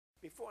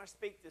Before I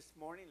speak this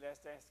morning,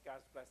 let's ask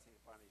God's blessing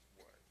upon His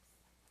Word.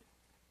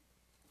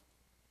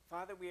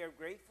 Father, we are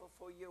grateful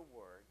for your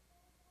Word.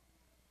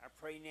 I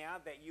pray now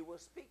that you will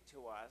speak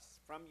to us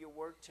from your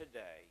Word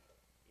today.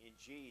 In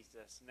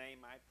Jesus'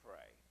 name I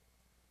pray.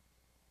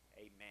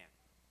 Amen.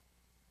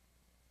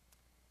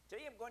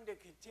 Today I'm going to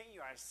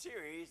continue our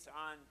series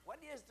on what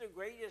is the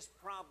greatest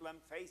problem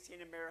facing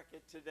America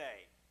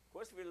today. Of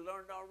course, we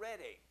learned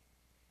already.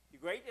 The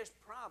greatest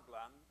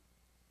problem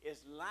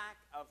is lack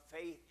of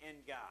faith in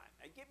God.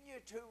 I've given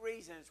you two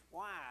reasons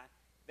why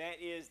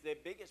that is the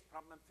biggest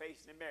problem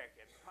facing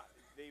America.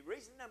 The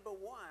reason number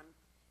one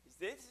is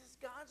this is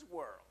God's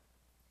world.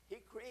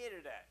 He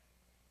created it.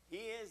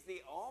 He is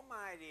the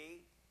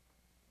almighty,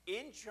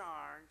 in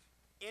charge,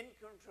 in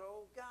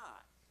control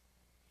God.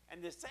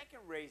 And the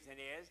second reason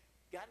is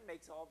God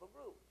makes all the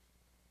rules.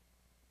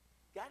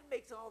 God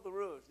makes all the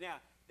rules. Now,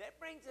 that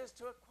brings us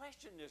to a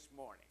question this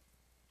morning.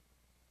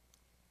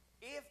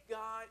 If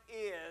God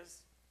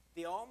is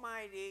the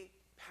almighty,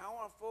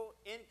 powerful,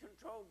 in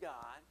control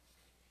God,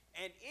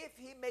 and if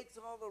he makes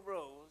all the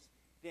rules,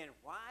 then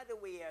why do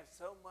we have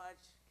so much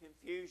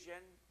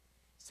confusion,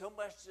 so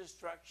much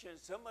destruction,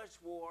 so much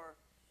war,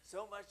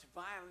 so much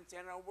violence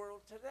in our world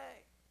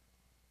today?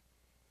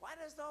 Why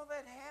does all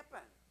that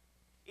happen?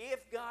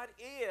 If God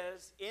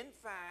is, in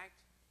fact,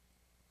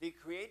 the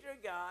creator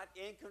God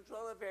in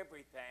control of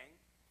everything,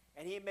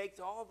 and he makes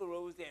all the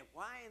rules, then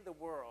why in the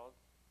world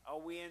are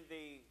we in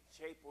the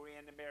shape we're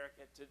in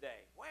America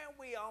today? Why are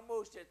we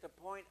almost at the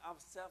point of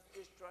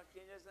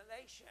self-destruction as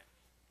a nation?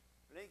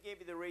 Let me give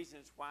you the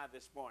reasons why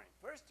this morning.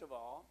 First of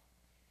all,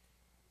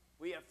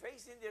 we are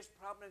facing this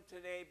problem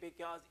today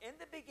because in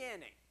the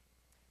beginning,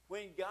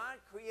 when God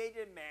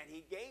created man,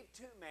 he gave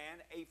to man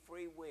a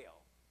free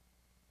will.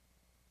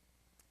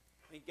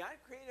 When God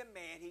created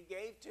man, he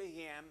gave to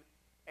him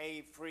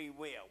a free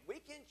will.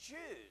 We can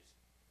choose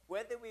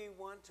whether we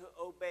want to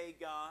obey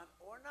God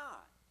or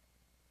not.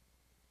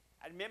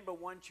 I remember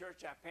one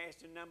church I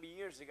pastored a number of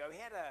years ago. We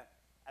had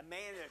a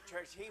man in the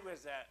church. He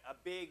was a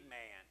big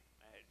man,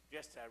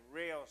 just a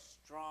real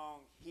strong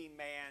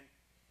he-man.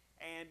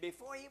 And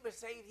before he was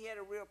saved, he had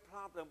a real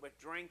problem with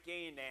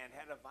drinking and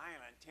had a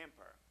violent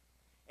temper.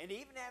 And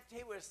even after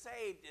he was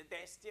saved,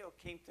 that still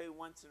came through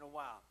once in a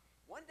while.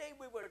 One day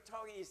we were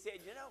talking, he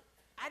said, you know,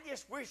 I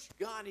just wish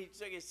God, he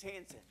took his hand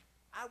and said,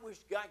 I wish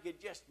God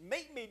could just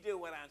make me do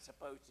what I'm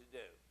supposed to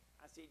do.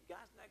 I said,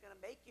 God's not going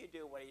to make you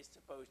do what he's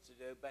supposed to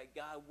do, but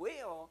God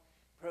will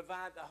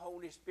provide the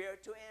Holy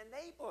Spirit to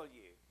enable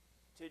you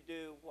to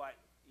do what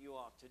you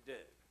ought to do.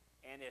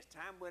 And as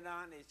time went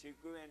on, as you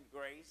grew in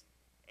grace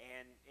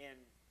and in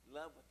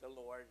love with the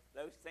Lord,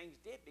 those things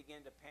did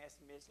begin to pass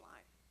from his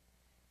life.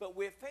 But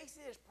we're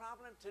facing this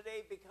problem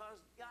today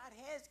because God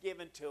has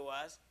given to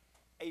us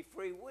a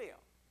free will.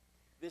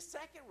 The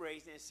second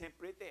reason is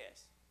simply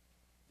this.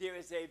 There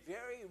is a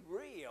very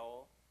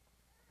real,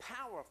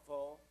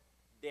 powerful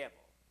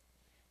devil.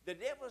 The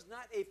devil is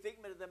not a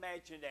figment of the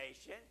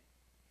imagination.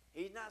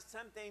 He's not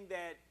something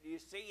that you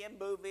see in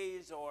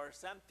movies or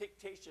some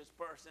fictitious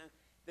person.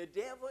 The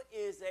devil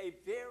is a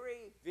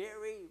very,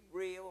 very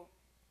real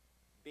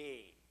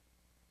being.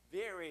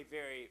 Very,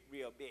 very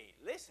real being.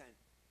 Listen,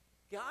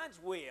 God's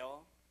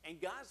will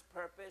and God's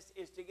purpose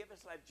is to give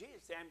us life.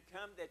 Jesus said, I'm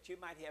come that you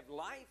might have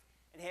life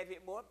and have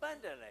it more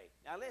abundantly.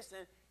 Now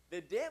listen,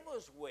 the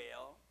devil's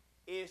will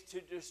is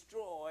to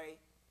destroy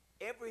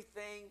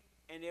everything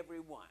and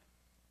everyone.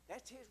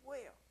 That's his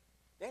will.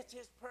 That's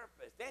his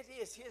purpose. That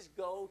is his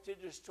goal, to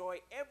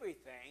destroy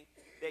everything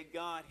that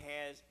God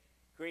has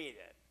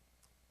created.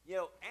 You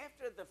know,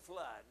 after the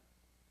flood,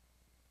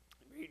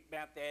 read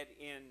about that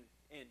in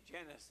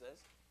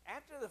Genesis.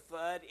 After the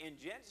flood, in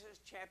Genesis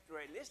chapter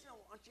 8, listen, I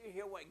want you to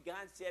hear what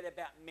God said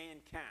about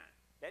mankind.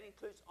 That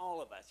includes all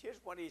of us.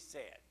 Here's what he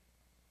said.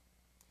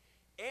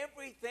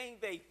 Everything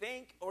they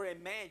think or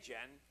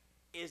imagine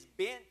is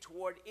bent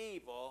toward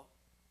evil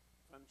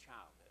from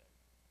childhood.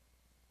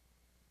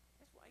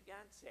 That's what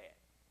God said.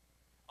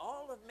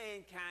 All of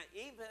mankind,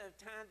 even at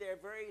the time they're a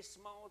very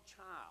small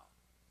child,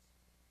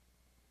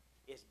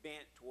 is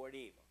bent toward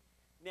evil.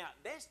 Now,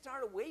 that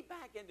started way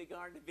back in the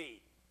Garden of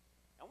Eden.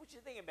 I want you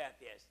to think about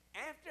this.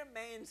 After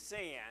man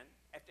sinned,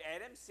 after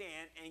Adam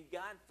sinned, and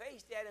God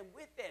faced Adam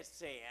with that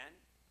sin,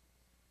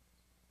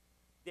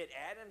 did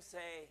Adam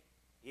say,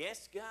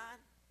 yes, God,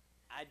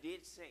 I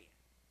did sin?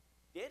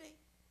 Did he?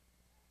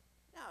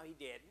 No, he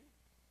didn't.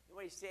 You know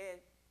what he said?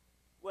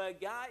 Well,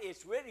 God,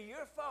 it's really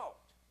your fault.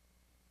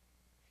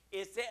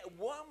 It's that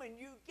woman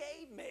you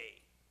gave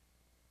me.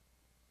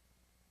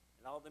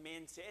 And all the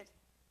men said,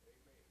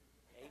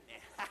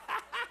 Amen.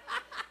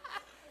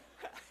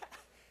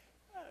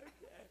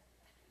 Okay.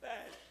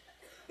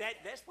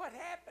 That's what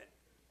happened.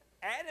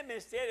 Adam,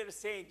 instead of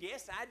saying,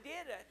 yes, I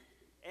did it,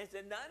 and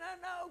said, no,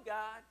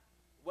 God,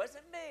 it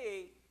wasn't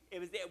me. It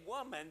was that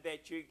woman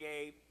that you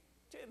gave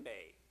to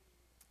me.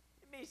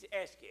 Let me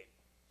ask you,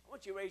 I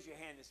want you to raise your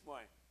hand this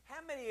morning.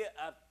 How many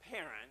of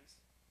parents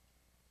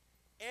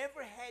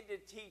ever had to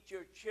teach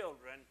your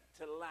children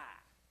to lie?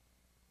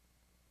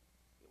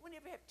 When you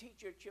ever have to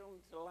teach your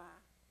children to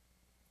lie?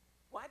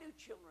 Why do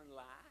children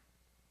lie?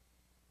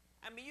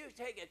 I mean, you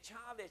take a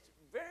child that's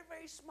very,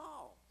 very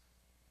small,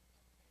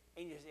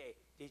 and you say,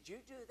 did you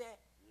do that?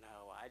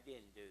 No, I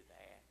didn't do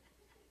that.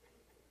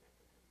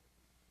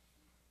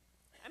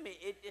 I mean,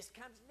 it just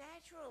comes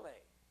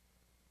naturally.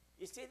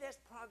 You see, that's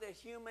part of the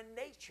human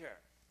nature,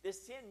 the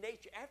sin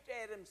nature. After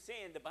Adam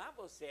sinned, the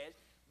Bible says,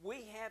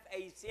 we have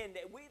a sin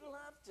that we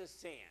love to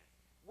sin.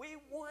 We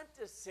want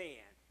to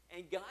sin.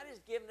 And God has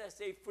given us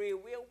a free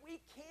will.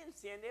 We can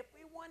sin if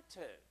we want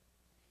to.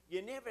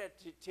 You never have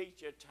to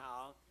teach your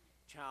child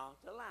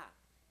to lie.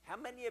 How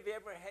many of you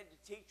ever had to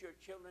teach your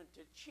children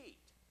to cheat?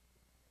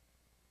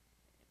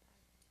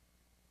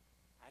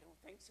 I don't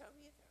think so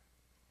either.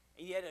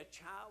 And yet a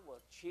child will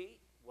cheat.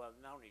 Well,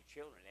 not only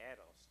children,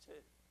 adults too.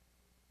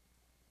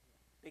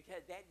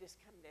 Because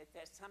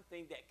that's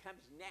something that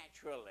comes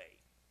naturally.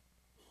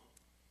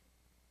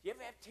 You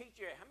ever have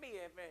how many of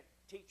you ever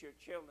teach your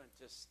children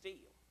to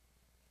steal?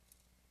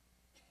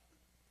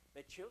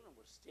 The children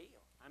will steal.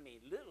 I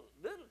mean,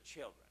 little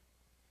children.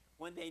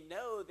 When they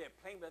know they're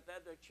playing with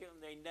other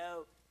children, they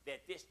know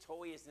that this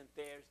toy isn't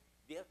theirs,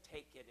 they'll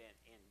take it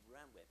and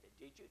run with it.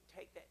 Did you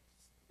take that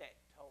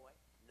toy?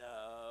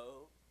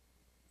 No.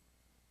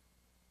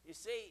 You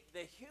see,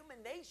 the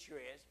human nature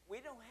is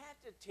we don't have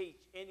to teach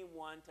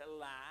anyone to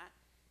lie,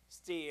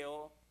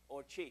 steal,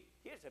 or cheat.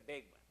 Here's a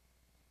big one.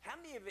 How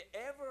many of you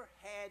ever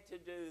had to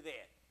do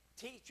that?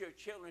 Teach your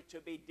children to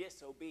be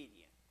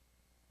disobedient?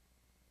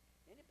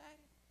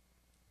 Anybody?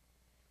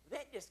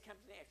 That just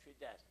comes naturally,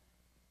 doesn't it?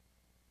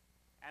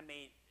 I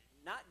mean,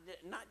 not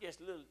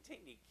just little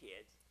teeny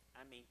kids.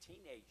 I mean,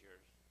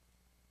 teenagers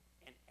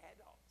and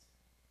adults.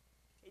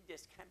 It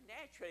just comes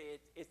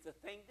naturally. It's the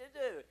thing to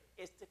do.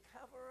 It's to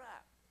cover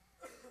up.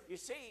 You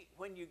see,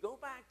 when you go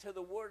back to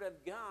the Word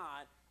of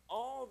God,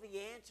 all the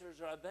answers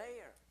are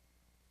there.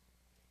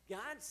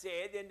 God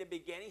said in the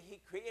beginning, He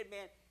created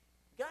man.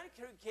 God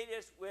created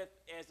us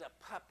as a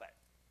puppet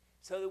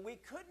so that we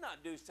could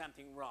not do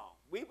something wrong.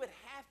 We would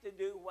have to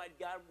do what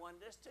God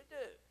wanted us to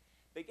do.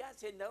 But God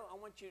said, no, I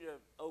want you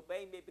to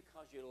obey me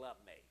because you love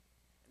me.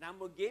 And I'm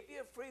going to give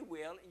you a free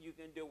will, and you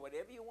can do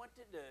whatever you want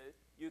to do.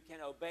 You can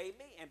obey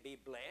me and be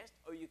blessed,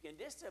 or you can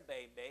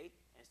disobey me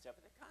and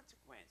suffer the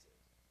consequences.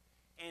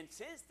 And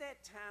since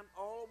that time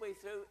all the way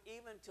through,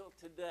 even till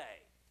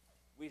today,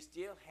 we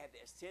still have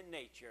that sin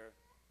nature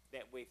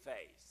that we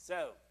face.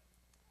 So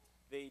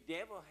the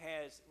devil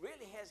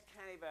really has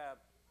kind of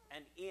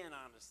an in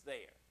on us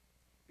there,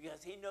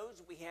 because he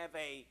knows we have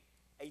a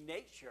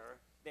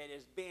nature that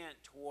is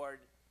bent toward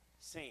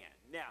sin.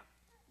 Now,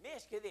 let me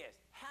ask you this.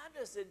 How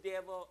does the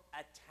devil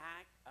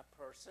attack a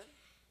person?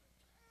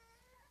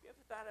 You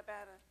ever thought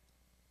about it?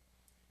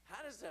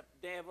 How does the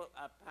devil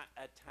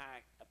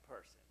attack a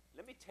person?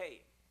 Let me tell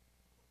you.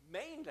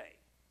 Mainly,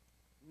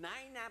 99%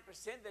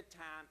 of the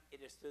time,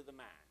 it is through the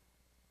mind.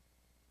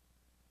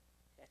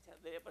 That's how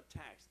the devil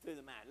attacks, through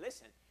the mind.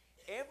 Listen,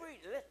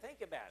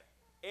 think about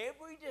it.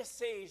 Every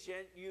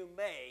decision you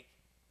make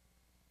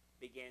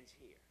begins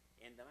here,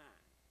 in the mind.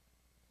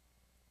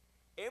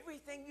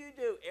 Everything you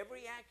do,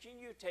 every action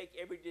you take,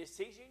 every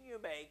decision you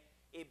make,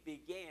 it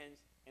begins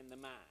in the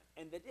mind.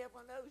 And the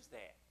devil knows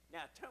that.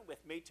 Now, turn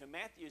with me to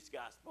Matthew's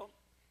Gospel,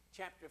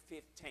 chapter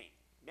 15.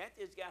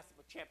 Matthew's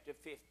Gospel, chapter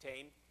 15.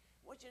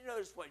 I want you to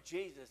notice what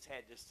Jesus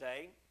had to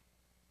say,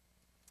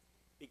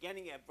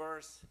 beginning at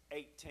verse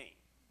 18.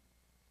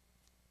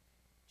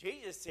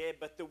 Jesus said,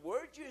 but the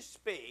words you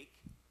speak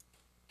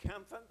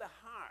come from the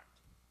heart.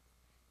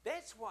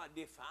 That's what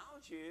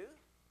defiles you.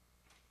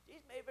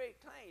 Jesus made it very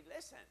plain.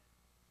 Listen.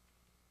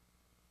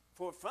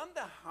 For from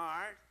the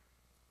heart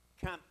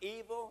come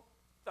evil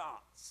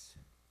thoughts,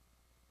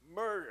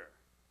 murder,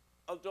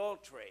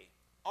 adultery,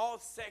 all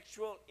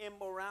sexual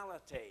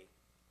immorality,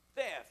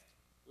 theft,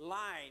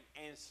 lying,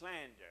 and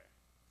slander.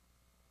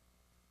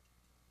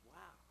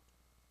 Wow.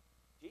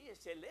 Jesus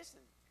said, listen,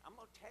 I'm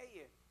going to tell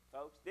you,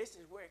 folks, this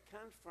is where it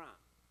comes from.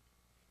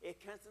 It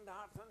comes from the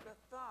heart, from the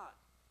thought.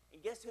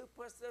 And guess who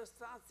puts those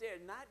thoughts there?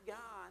 Not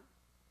God.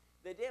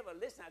 The devil.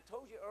 Listen, I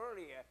told you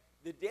earlier,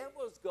 the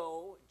devil's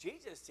goal,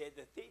 Jesus said,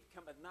 the thief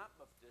cometh not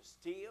but to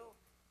steal,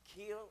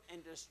 kill,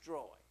 and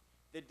destroy.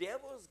 The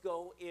devil's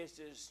goal is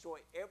to destroy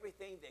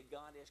everything that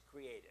God has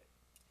created.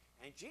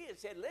 And Jesus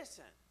said,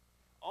 listen,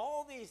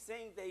 all these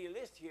things that you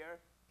list here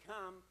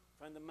come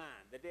from the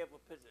mind. The devil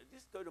puts it.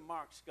 Just go to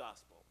Mark's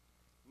Gospel.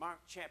 Mark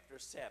chapter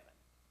 7.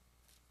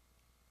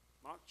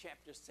 Mark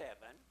chapter 7.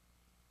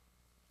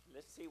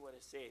 Let's see what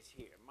it says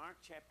here. Mark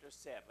chapter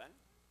 7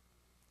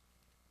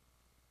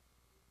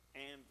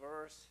 and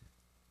verse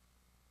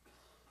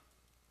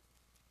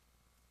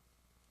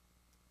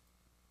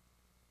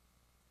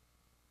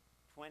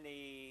 20. Let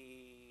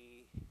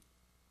me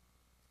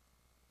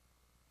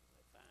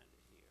find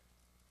it here.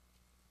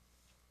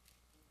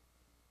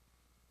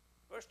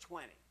 Verse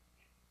 20.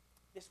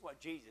 This is what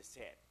Jesus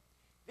said.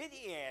 Then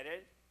he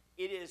added,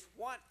 it is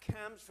what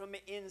comes from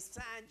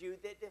inside you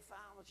that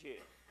defiles you.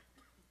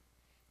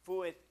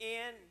 For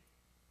within,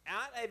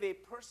 out of a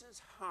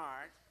person's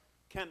heart,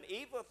 come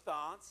evil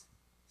thoughts,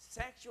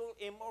 sexual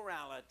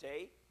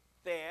immorality,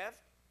 theft,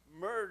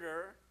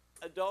 murder,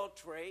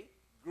 adultery,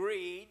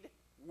 greed,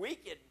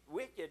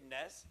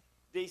 wickedness,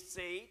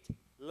 deceit,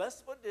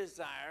 lustful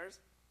desires,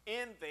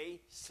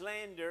 envy,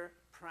 slander,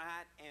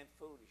 pride, and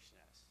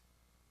foolishness.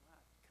 Wow,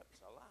 it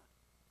covers a lot.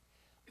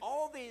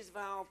 All these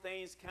vile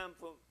things come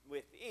from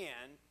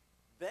within.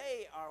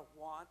 They are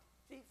what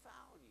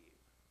defile you.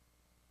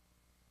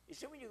 You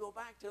see, when you go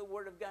back to the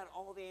Word of God,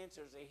 all the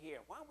answers are here.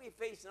 Why are we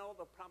facing all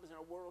the problems in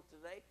our world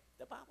today?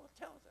 The Bible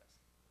tells us.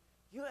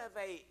 You have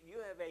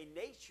a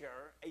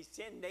nature, a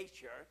sin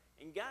nature,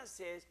 and God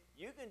says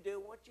you can do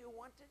what you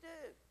want to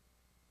do.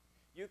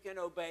 You can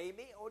obey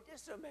me or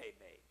disobey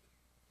me.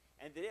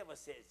 And the devil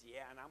says,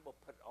 yeah, and I'm going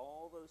to put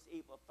all those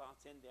evil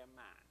thoughts in their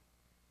mind.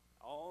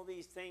 All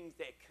these things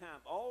that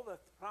come, all the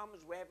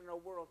problems we have in our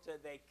world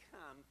today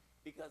come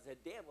because the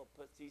devil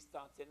puts these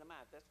thoughts in the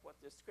mind. That's what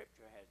the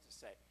scripture has to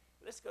say.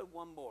 Let's go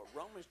one more.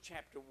 Romans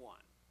chapter 1.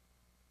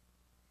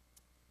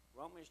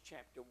 Romans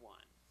chapter 1.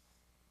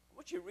 I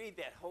want you to read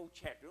that whole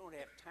chapter. We don't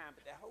have time,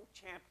 but that whole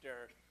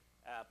chapter,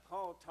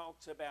 Paul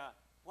talks about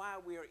why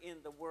we are in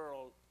the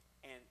world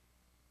and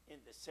in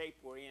the shape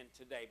we're in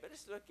today. But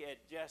let's look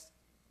at just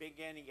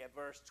beginning at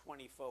verse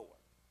 24.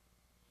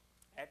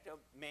 After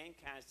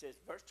mankind says,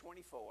 verse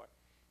 24,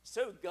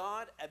 so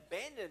God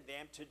abandoned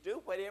them to do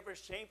whatever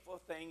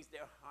shameful things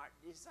their heart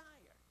desired.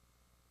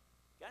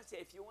 God said,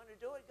 if you want to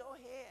do it, go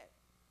ahead.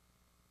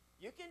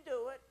 You can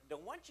do it.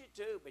 Don't want you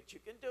to, but you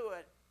can do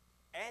it.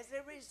 As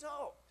a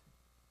result,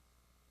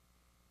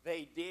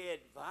 they did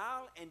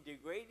vile and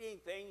degrading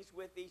things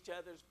with each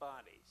other's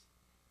bodies.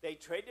 They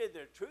traded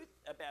the truth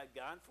about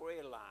God for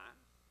a lie.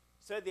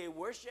 So they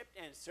worshiped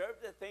and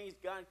served the things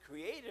God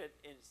created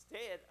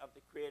instead of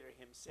the Creator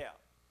himself,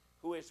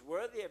 who is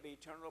worthy of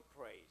eternal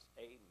praise.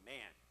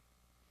 Amen.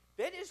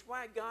 That is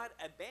why God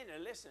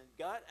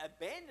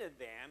abandoned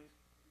them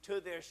to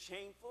their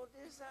shameful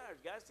desires.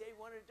 God said, you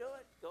want to do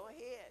it? Go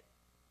ahead.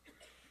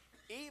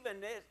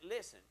 Even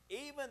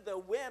the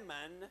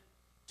women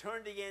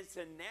turned against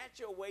the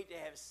natural way to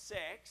have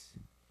sex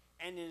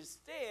and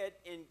instead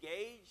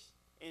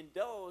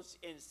indulged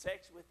in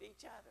sex with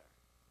each other.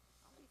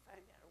 We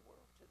find that in the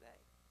world today.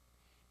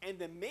 And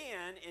the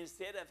men,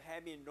 instead of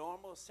having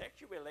normal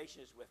sexual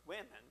relations with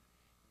women,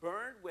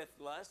 burned with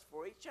lust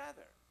for each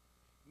other.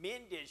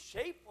 Men did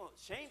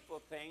shameful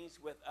things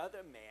with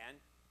other men,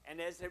 and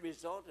as a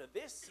result of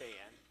this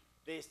sin,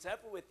 they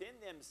suffer within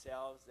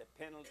themselves the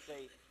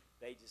penalty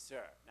they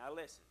deserve. Now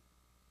listen.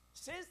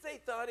 Since they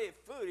thought it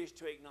foolish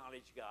to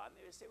acknowledge God,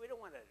 they would say, we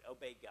don't want to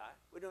obey God.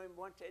 We don't even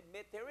want to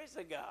admit there is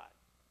a God.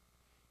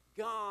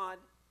 God,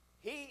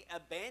 he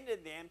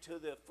abandoned them to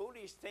the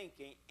foolish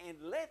thinking and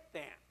let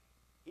them,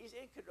 he's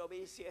in control,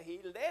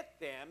 he let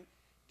them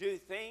do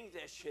things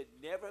that should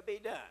never be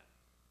done.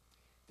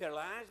 Their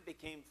lives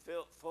became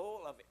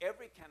full of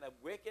every kind of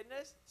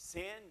wickedness,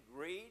 sin,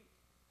 greed,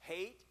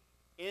 hate,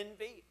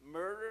 envy,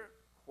 murder,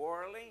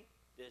 quarreling,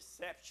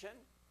 deception,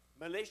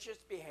 malicious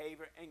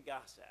behavior, and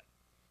gossip.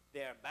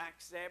 They are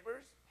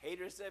backstabbers,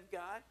 haters of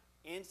God,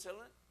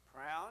 insolent,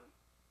 proud,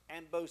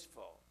 and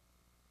boastful.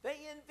 They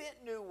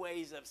invent new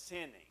ways of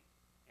sinning,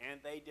 and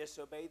they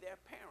disobey their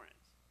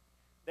parents.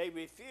 They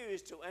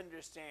refuse to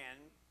understand,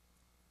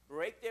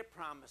 break their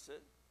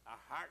promises, are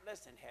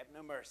heartless, and have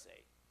no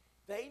mercy.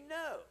 They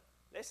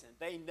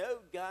know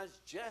God's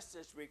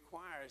justice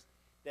requires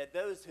that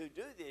those who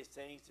do these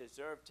things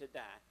deserve to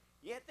die,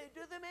 yet they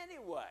do them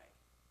anyway.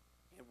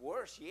 And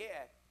worse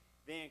yet,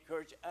 they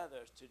encourage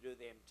others to do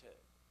them too.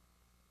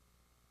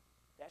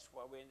 That's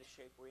why we're in the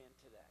shape we're in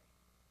today.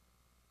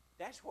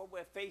 That's what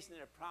we're facing,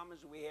 the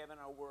problems we have in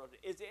our world.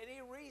 Is there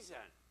any reason,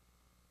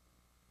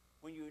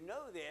 when you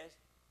know this,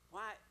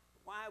 why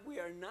we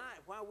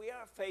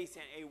are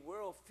facing a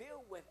world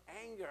filled with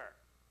anger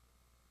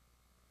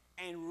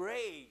and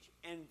rage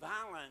and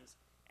violence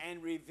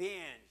and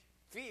revenge,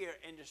 fear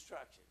and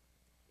destruction?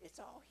 It's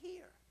all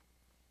here.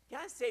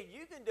 God said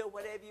you can do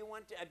whatever you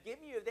want to. I've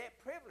given you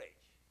that privilege.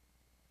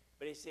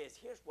 But he says,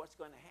 here's what's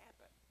going to happen.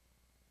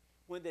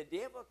 When the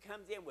devil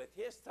comes in with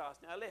his thoughts,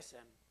 now listen,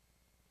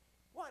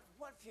 what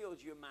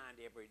fills your mind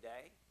every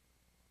day?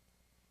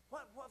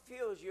 What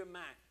fills your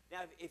mind?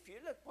 Now, if you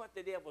look what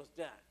the devil's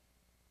done,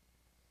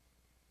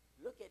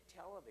 look at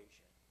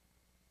television,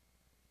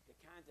 the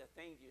kinds of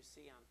things you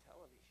see on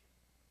television.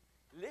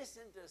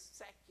 Listen to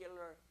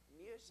secular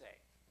music.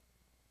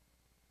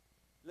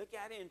 Look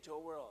out into a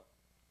world,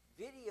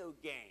 video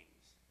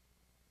games,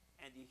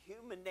 and the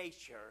human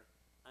nature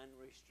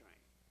unrestrained.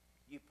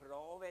 You put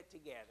all that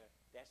together,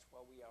 that's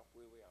why we are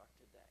where we are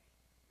today.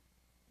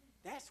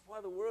 That's why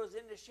the world's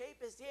in the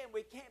shape it's in.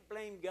 We can't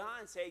blame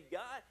God and say,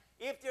 God,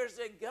 if there's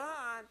a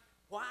God,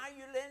 why are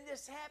you letting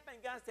this happen?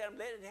 God said, I'm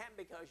letting it happen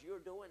because you're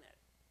doing it.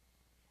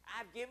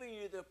 I've given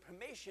you the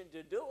permission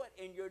to do it,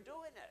 and you're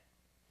doing it.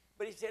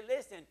 But he said,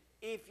 listen,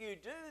 if you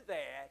do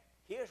that,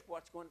 here's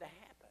what's going to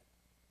happen.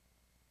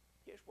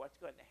 Here's what's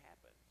going to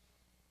happen.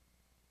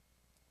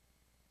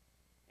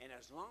 And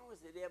as long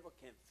as the devil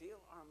can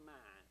fill our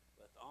mind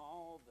with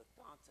all the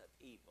thoughts of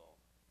evil,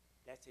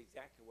 that's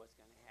exactly what's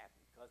going to happen.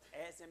 Because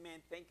as a man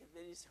thinketh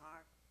in his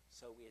heart,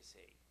 so is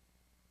he.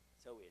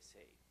 So is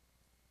he.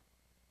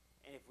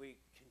 we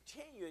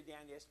continue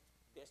down this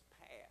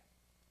path,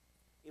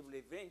 it will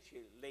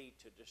eventually lead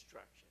to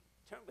destruction.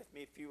 Turn with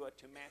me, if you will,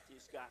 to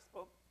Matthew's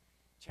Gospel,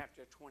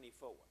 chapter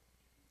 24.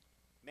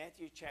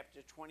 Matthew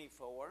chapter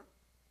 24.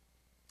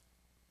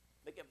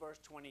 Look at verse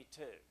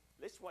 22.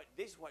 This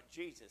is what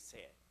Jesus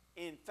said.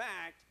 In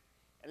fact,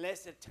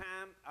 unless the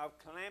time of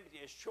calamity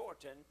is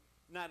shortened,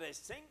 not a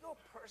single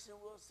person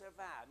will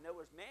survive. In other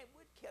words, man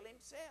would kill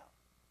himself.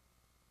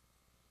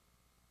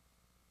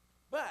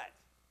 But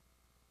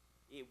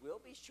it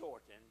will be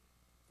shortened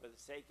for the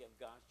sake of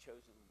God's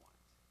chosen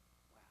ones.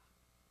 Wow.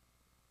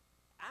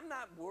 I'm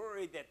not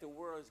worried that the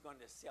world is going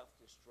to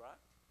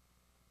self-destruct.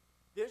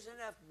 There's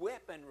enough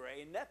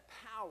weaponry, enough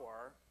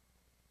power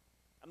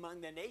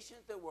among the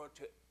nations of the world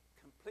to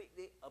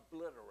completely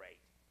obliterate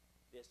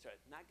this earth.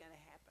 Not going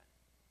to happen.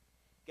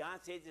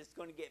 God says it's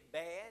going to get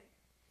bad.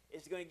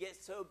 It's going to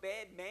get so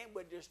bad, man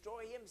would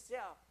destroy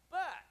himself.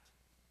 But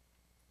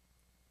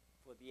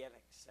for the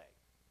elect's sake,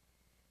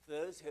 for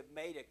those who have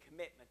made a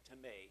commitment to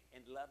me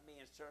and love me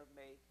and serve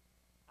me,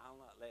 I'll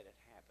not let it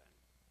happen.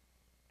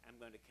 I'm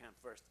going to come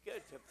first. Go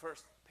to 1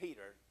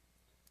 Peter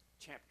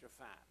chapter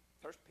 5.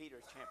 1 Peter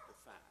chapter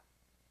 5.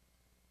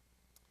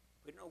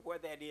 We don't know where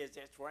that is.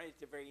 That's right at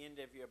the very end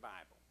of your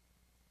Bible.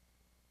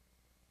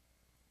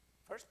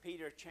 1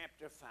 Peter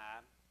chapter 5,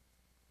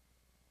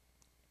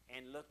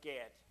 and look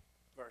at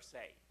verse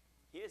 8.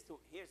 Here's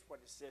what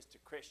it says to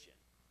Christians.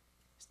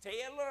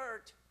 Stay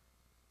alert.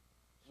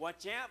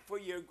 Watch out for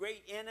your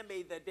great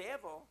enemy, the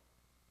devil.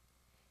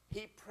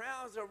 He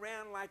prowls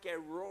around like a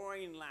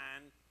roaring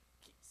lion,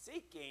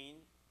 seeking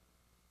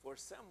for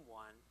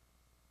someone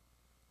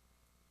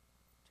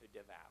to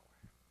devour.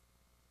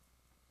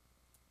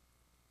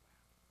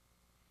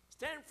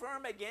 Stand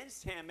firm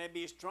against him and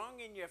be strong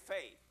in your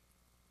faith.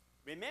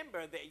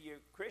 Remember that your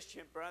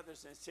Christian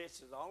brothers and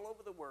sisters all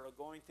over the world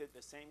are going through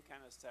the same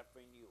kind of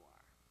suffering you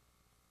are.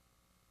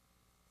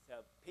 So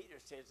Peter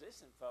says,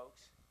 listen,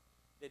 folks,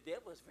 the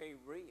devil is very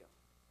real.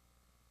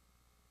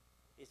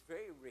 It's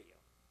very real.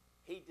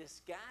 He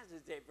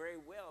disguises it very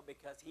well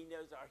because he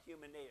knows our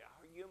human nature.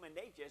 Our human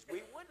nature is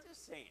we want to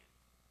sin.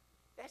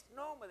 That's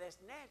normal. That's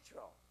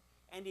natural.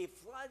 And he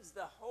floods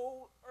the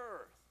whole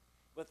earth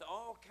with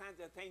all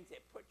kinds of things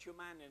that put your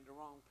mind in the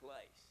wrong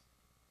place.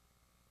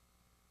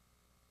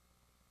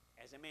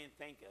 As a man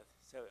thinketh,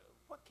 so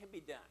what can be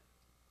done?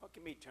 What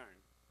can be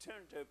turned?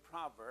 Turn to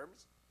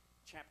Proverbs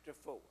chapter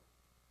 4.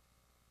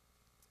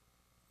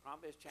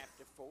 Proverbs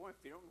chapter 4. If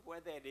you don't know where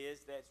that is,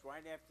 that's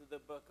right after the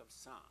book of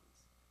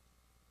Psalms.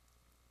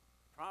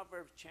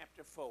 Proverbs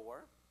chapter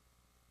 4.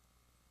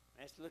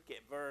 Let's look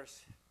at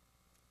verse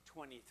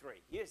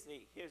 23. Here's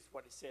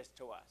what it says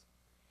to us.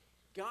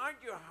 Guard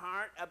your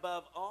heart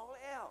above all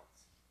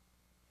else,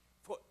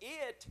 for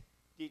it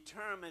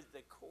determines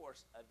the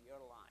course of your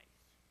life.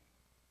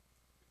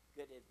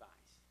 Good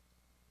advice.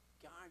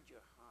 Guard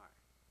your heart.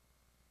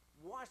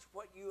 Watch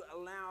what you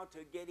allow to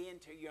get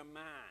into your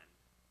mind.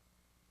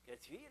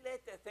 Because if you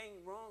let the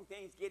wrong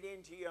things get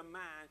into your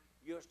mind,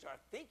 you'll start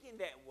thinking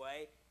that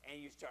way, and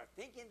you start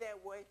thinking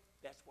that way,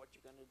 that's what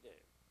you're going to do.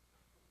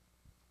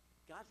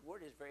 God's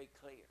word is very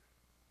clear.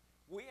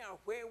 We are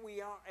where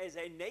we are as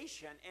a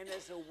nation and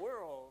as a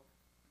world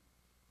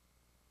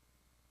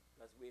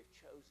because we have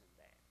chosen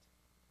that.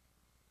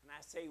 And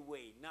I say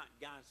we, not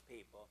God's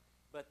people,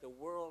 but the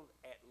world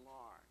at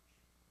large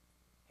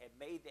have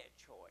made that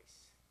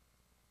choice.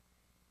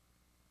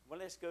 Well,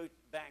 let's go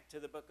back to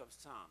the book of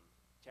Psalms,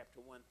 chapter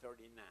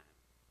 139.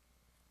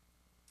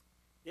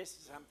 This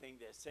is something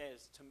that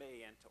says to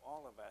me and to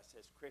all of us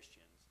as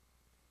Christians.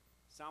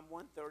 Psalm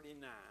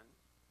 139,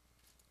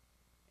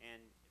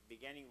 and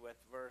beginning with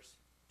verse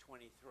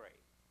 23.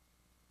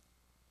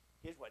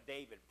 Here's what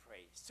David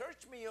prayed.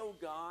 Search me, O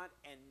God,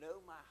 and know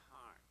my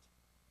heart.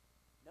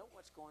 Know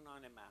what's going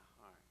on in my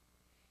heart.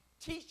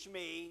 Teach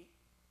me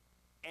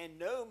and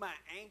know my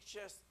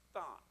anxious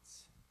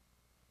thoughts.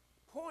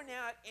 Point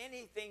out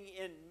anything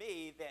in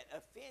me that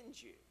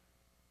offends you,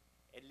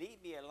 and lead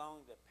me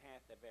along the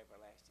path of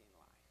everlasting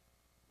life.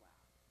 Wow.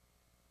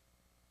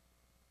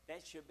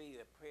 That should be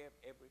the prayer of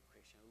every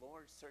Christian.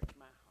 Lord, search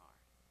my heart.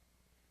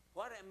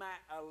 What am I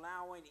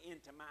allowing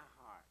into my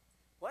heart?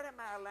 What am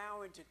I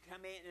allowing to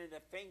come in and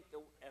affect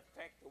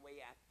the way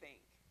I think?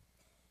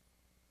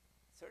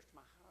 Search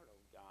my heart,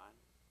 oh God.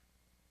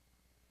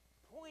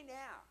 Point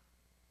out.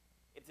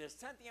 If there's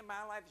something in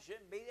my life that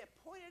shouldn't be there,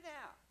 point it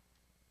out.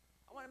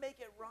 I want to make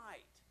it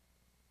right.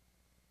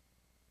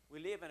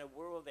 We live in a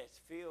world that's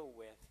filled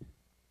with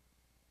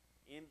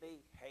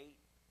envy, hate,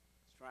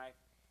 strife,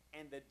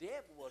 and the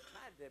devil will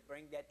try to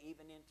bring that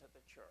even into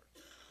the church.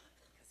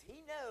 Because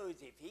he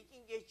knows if he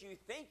can get you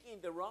thinking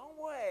the wrong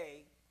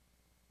way,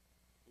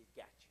 he's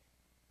got you.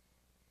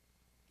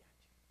 Got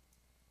you.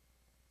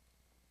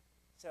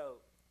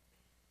 So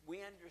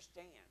we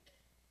understand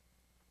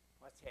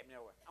what's happening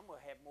over. I'm going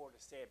to have more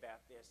to say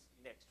about this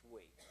next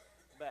week.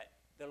 But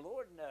the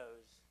Lord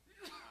knows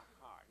our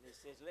heart. And he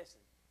says, listen,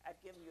 I've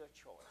given you a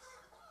choice.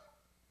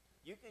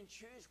 You can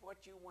choose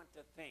what you want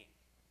to think.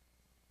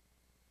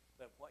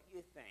 But what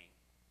you think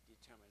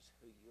determines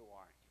who you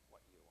are and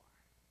what you are.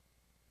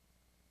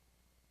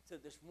 So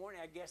this morning,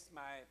 I guess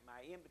my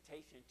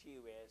invitation to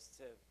you is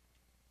to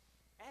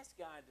ask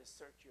God to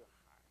search your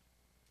heart.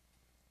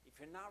 If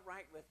you're not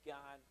right with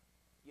God,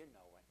 you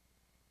know it.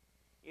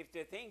 If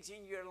there are things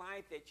in your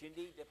life that you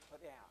need to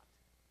put out,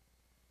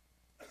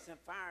 some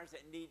fires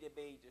that need to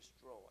be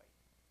destroyed,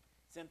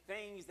 some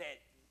things that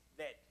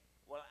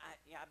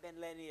I've been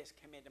letting this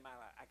come into my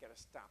life. I got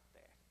to stop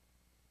that.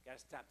 Got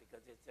to stop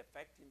because it's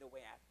affecting the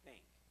way I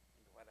think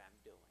and what I'm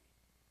doing.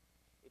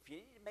 If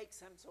you need to make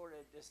some sort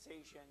of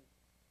decision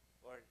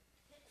or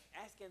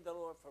asking the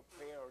Lord for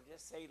prayer or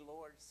just say,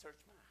 Lord,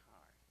 search my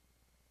heart.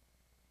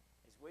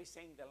 As we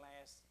sing the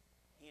last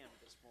hymn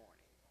this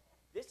morning,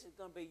 this is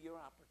going to be your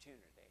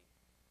opportunity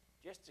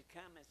just to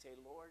come and say,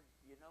 Lord,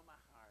 you know my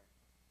heart.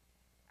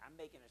 I'm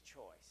making a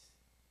choice.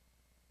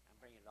 I'm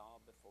bringing it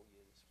all before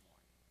you this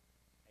morning.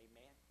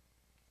 Amen?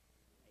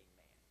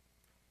 Amen.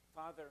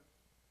 Father,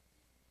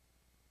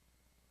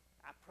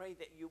 I pray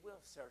that you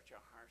will search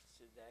our hearts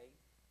today.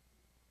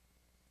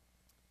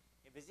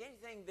 If there's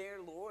anything there,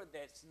 Lord,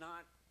 that's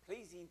not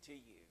pleasing to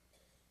you,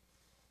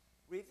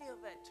 reveal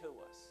that to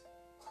us.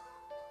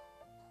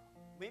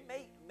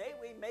 May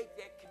we make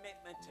that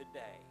commitment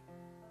today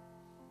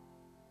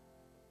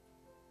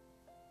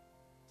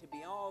to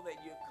be all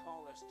that you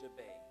call us to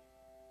be,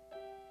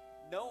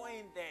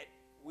 knowing that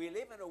we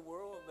live in a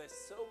world with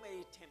so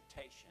many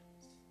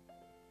temptations.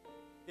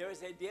 There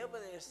is a devil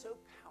that is so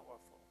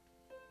powerful,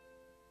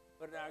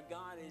 but our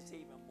God is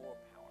even more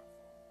powerful.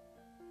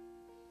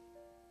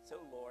 So,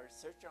 Lord,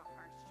 search our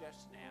hearts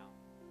just now,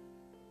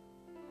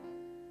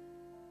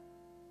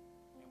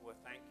 and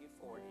we'll thank you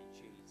for it in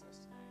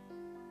Jesus' name.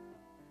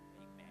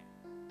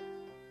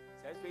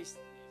 So as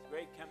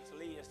Greg comes to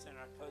lead us in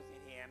our closing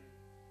hymn,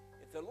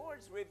 if the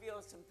Lord's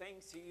revealed some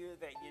things to you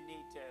that you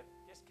need to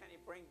just kind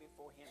of bring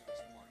before him this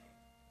morning,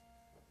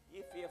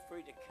 you feel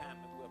free to come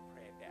and we'll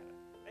pray about it.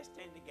 Let's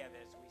stand together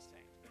as we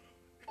sing.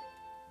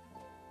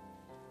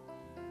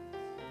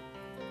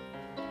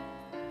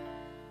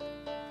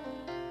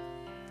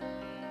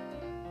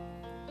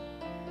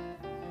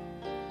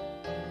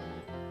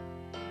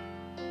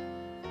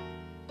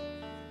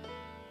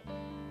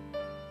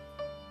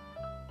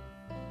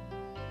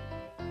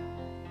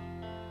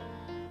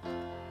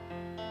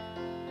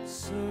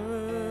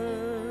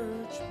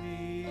 Search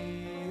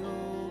me, O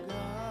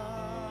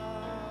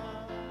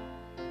God,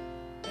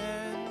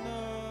 and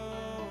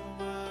know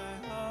my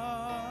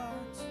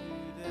heart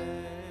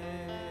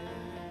today.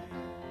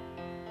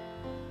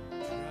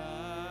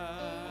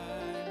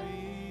 Try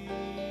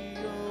me, O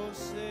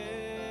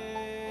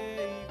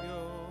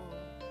Savior,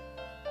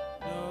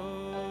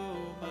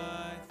 know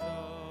my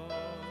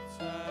thoughts,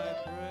 I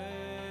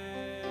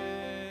pray.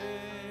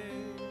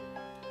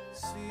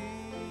 See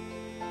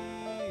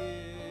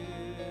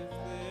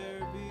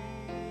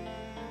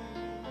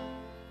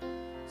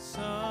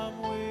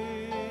some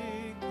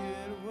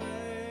wicked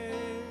way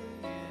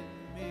in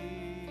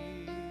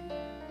me.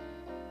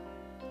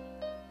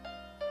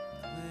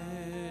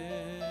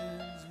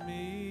 Cleanse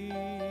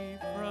me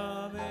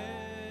from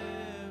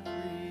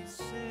every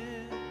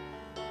sin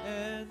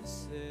and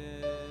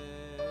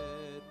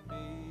set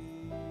me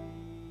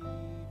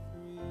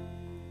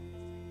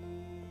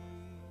free.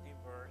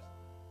 Verse.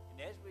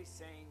 And as we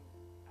sing,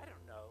 I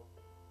don't know,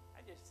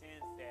 I just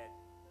sense that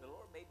the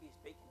Lord may be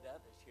speaking to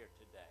others here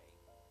today,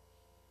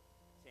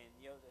 saying,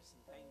 there's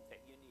some things that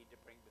you need to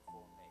bring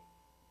before me.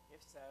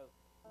 If so,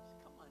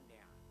 just come on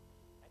down.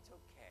 That's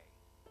okay,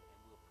 and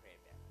we'll pray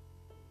about it.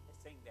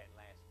 Let's sing that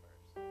last verse.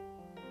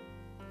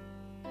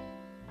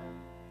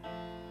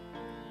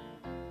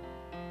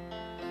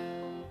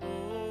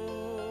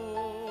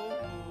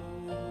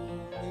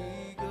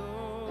 Holy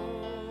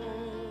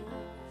Ghost,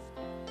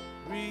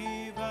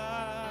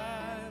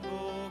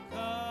 revival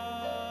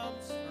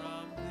comes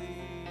from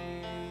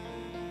thee.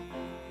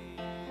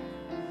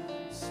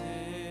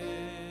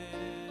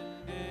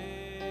 Send a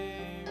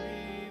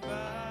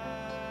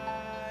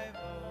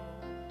revival,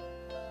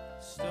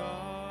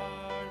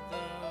 start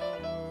the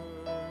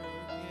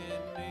work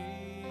in me.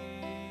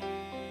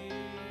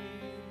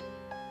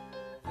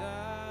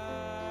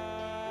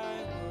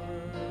 Thy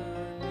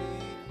word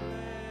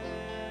declares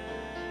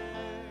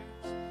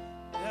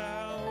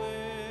thou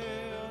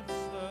wilt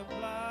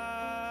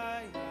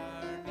supply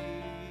our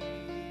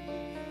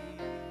need.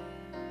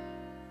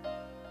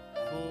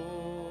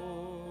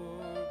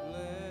 For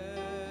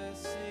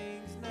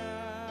blessings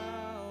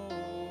now, O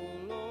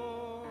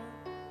Lord,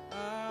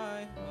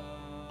 I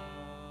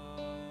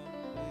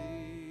humbly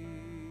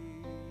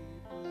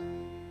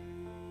plead.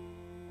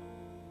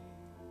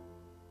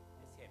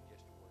 Let's have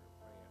just a word of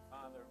prayer.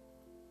 Father,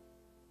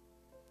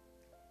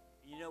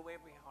 you know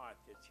every heart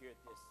that's here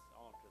at this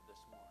altar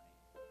this morning.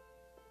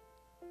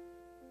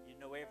 You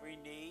know every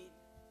need.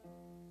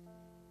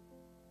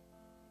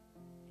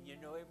 And you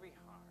know every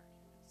heart.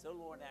 So,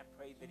 Lord, I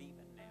pray that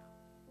even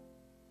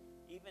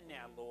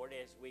now, Lord,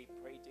 as we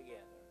pray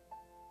together,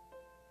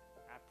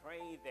 I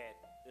pray that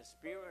the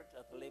Spirit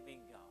of the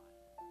living God,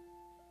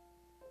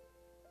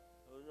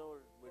 oh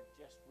Lord, would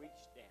just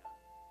reach down.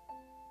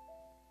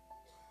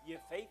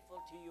 You're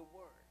faithful to your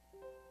word.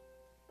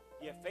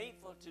 You're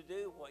faithful to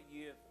do what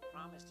you have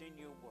promised in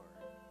your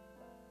word.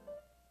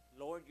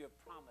 Lord, you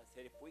promised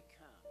that if we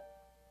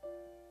come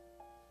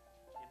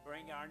and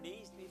bring our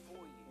needs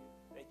before you,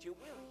 that you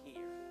will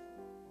hear,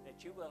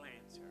 that you will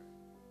answer,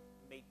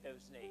 meet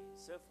those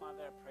needs. So,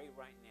 Father, I pray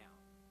right now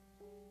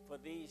for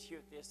these here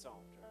at this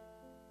altar.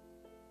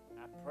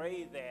 I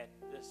pray that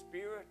the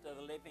Spirit of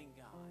the living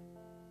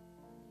God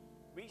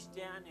reach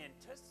down and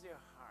touch their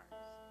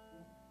hearts,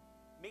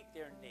 meet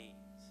their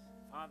needs.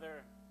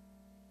 Father,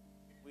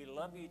 we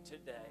love you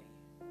today,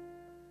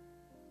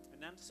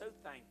 and I'm so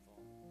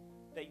thankful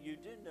that you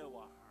do know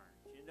our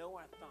hearts, you know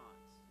our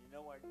thoughts, you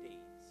know our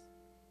deeds.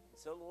 And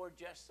so, Lord,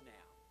 just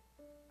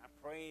now, I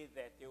pray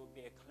that there will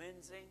be a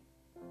cleansing.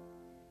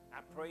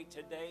 I pray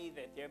today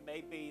that there may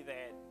be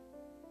that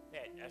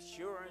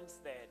assurance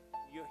that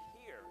you're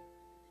here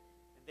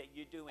and that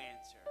you do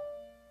answer.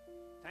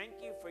 Thank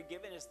you for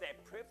giving us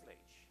that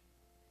privilege,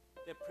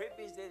 the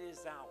privilege that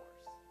is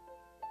ours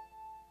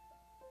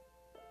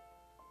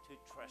to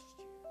trust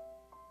you.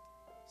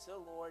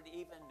 So, Lord,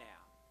 even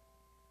now,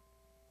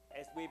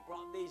 as we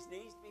brought these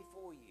needs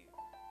before you,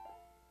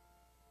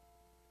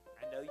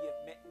 I know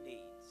you've met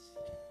needs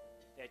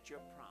that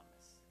you're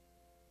promised.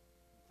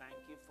 Thank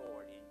you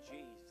for it in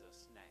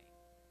Jesus'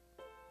 name.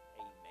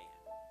 Amen.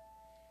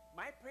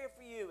 My prayer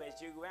for you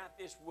as you go out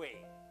this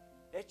week,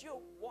 that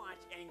you'll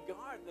watch and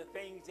guard the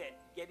things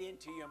that get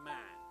into your mind.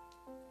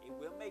 It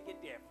will make a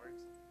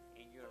difference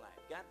in your life.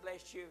 God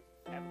bless you.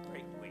 Have a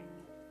great week.